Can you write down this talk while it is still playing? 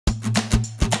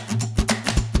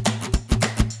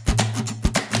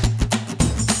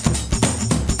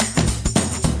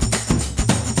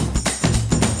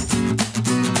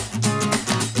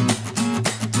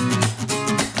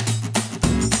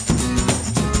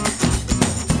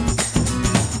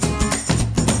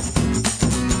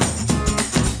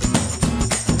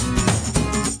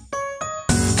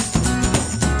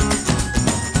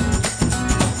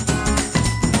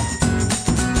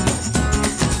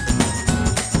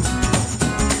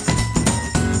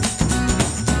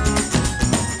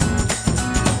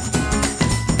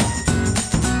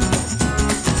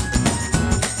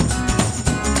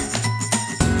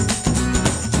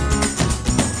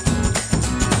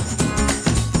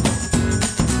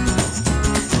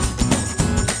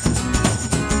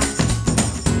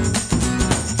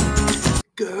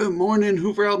morning,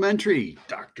 Hoover Elementary.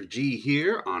 Dr. G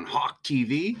here on Hawk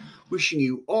TV, wishing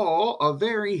you all a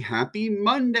very happy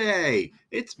Monday.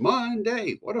 It's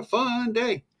Monday. What a fun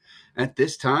day. At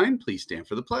this time, please stand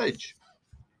for the pledge.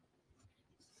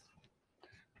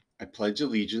 I pledge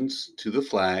allegiance to the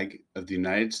flag of the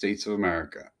United States of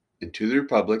America and to the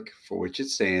republic for which it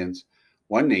stands,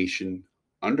 one nation,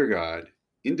 under God,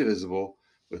 indivisible,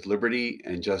 with liberty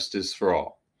and justice for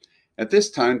all. At this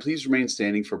time, please remain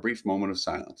standing for a brief moment of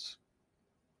silence.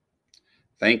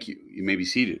 Thank you. You may be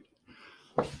seated.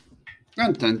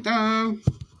 Dun, dun, dun.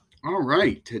 All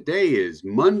right. Today is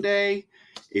Monday.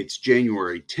 It's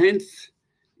January 10th.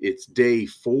 It's day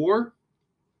 4.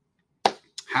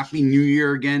 Happy New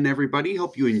Year again, everybody.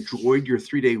 Hope you enjoyed your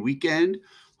 3-day weekend.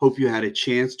 Hope you had a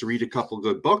chance to read a couple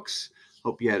good books.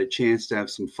 Hope you had a chance to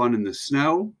have some fun in the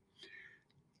snow.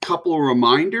 Couple of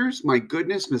reminders. My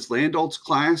goodness, Miss Landolt's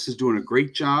class is doing a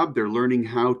great job. They're learning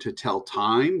how to tell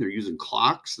time. They're using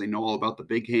clocks. They know all about the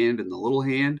big hand and the little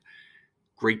hand.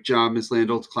 Great job, Miss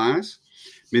Landolt's class.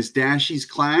 Miss Dashy's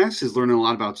class is learning a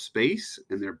lot about space,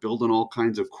 and they're building all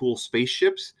kinds of cool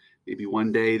spaceships. Maybe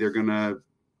one day they're going to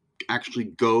actually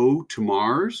go to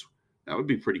Mars. That would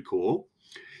be pretty cool.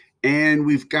 And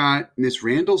we've got Miss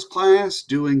Randall's class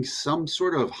doing some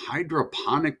sort of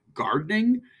hydroponic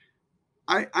gardening.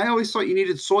 I always thought you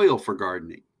needed soil for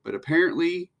gardening, but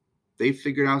apparently they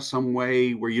figured out some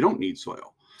way where you don't need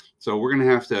soil. So we're going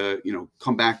to have to,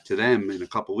 come back to them in a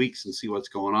couple weeks and see what's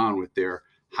going on with their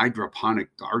hydroponic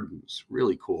gardens.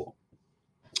 Really cool.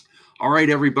 All right,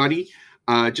 everybody.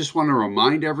 Just want to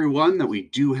remind everyone that we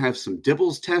do have some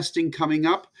DIBELS testing coming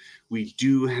up. We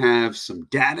do have some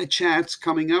data chats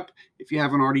coming up. If you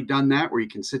haven't already done that, where you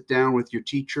can sit down with your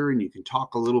teacher and you can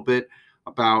talk a little bit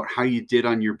about how you did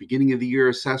on your beginning of the year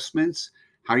assessments,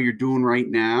 how you're doing right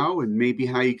now, and maybe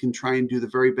how you can try and do the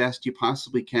very best you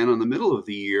possibly can on the middle of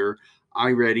the year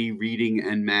iReady reading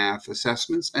and math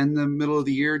assessments and the middle of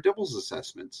the year DIBELS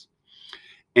assessments.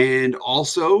 And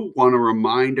also want to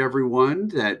remind everyone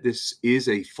that this is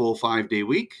a full 5-day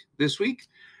week this week.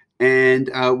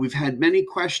 And we've had many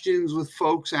questions with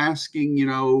folks asking,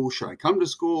 should I come to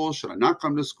school? Should I not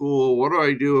come to school? What do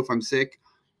I do if I'm sick?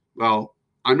 Well,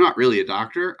 I'm not really a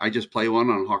doctor. I just play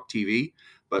one on Hawk TV.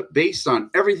 But based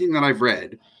on everything that I've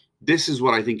read, this is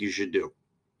what I think you should do.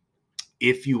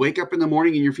 If you wake up in the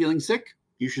morning and you're feeling sick,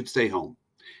 you should stay home,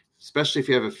 especially if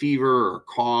you have a fever or a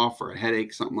cough or a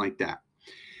headache, something like that.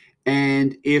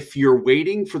 And if you're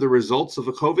waiting for the results of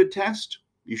a COVID test,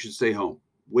 you should stay home.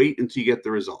 Wait until you get the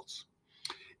results.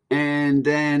 And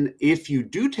then if you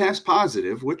do test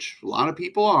positive, which a lot of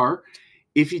people are,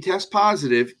 if you test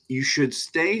positive, you should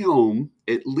stay home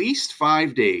at least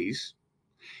 5 days.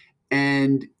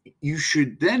 And you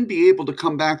should then be able to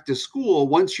come back to school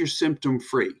once you're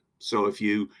symptom-free. So if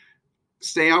you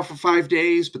stay out for 5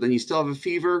 days, but then you still have a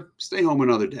fever, stay home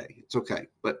another day. It's okay.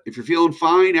 But if you're feeling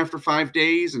fine after 5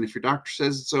 days, and if your doctor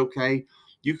says it's okay,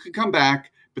 you can come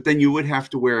back, but then you would have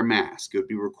to wear a mask. It would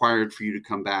be required for you to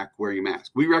come back wearing a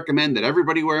mask. We recommend that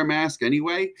everybody wear a mask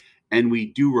anyway, and we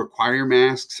do require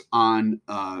masks on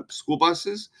school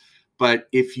buses. But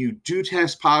if you do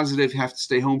test positive, have to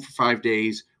stay home for 5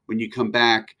 days, when you come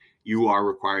back, you are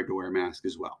required to wear a mask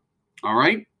as well. All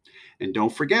right? And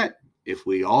don't forget, if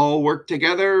we all work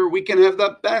together, we can have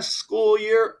the best school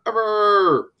year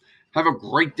ever. Have a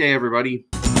great day, everybody.